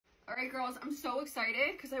All right, girls, I'm so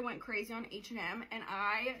excited because I went crazy on H&M and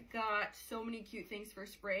I got so many cute things for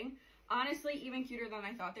spring. Honestly, even cuter than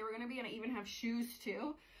I thought they were going to be, and I even have shoes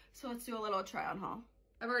too. So let's do a little try on haul.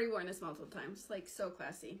 I've already worn this multiple times, like so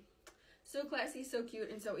classy. So classy, so cute,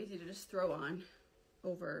 and so easy to just throw on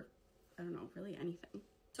over, I don't know, really anything.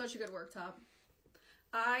 Such a good work top.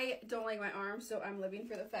 I don't like my arms, so I'm living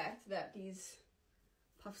for the fact that these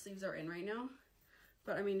puff sleeves are in right now.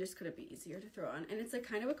 But I mean, just could it be easier to throw on? And it's like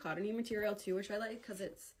kind of a cottony material too, which I like because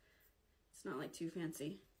it's not like too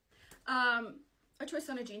fancy. A choice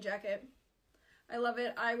on a jean jacket. I love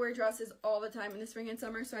it. I wear dresses all the time in the spring and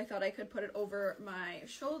summer, so I thought I could put it over my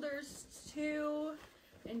shoulders too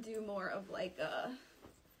and do more of like a,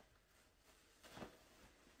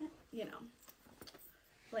 you know,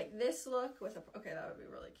 like this look with a, okay, that would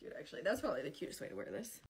be really cute actually. That's probably the cutest way to wear this.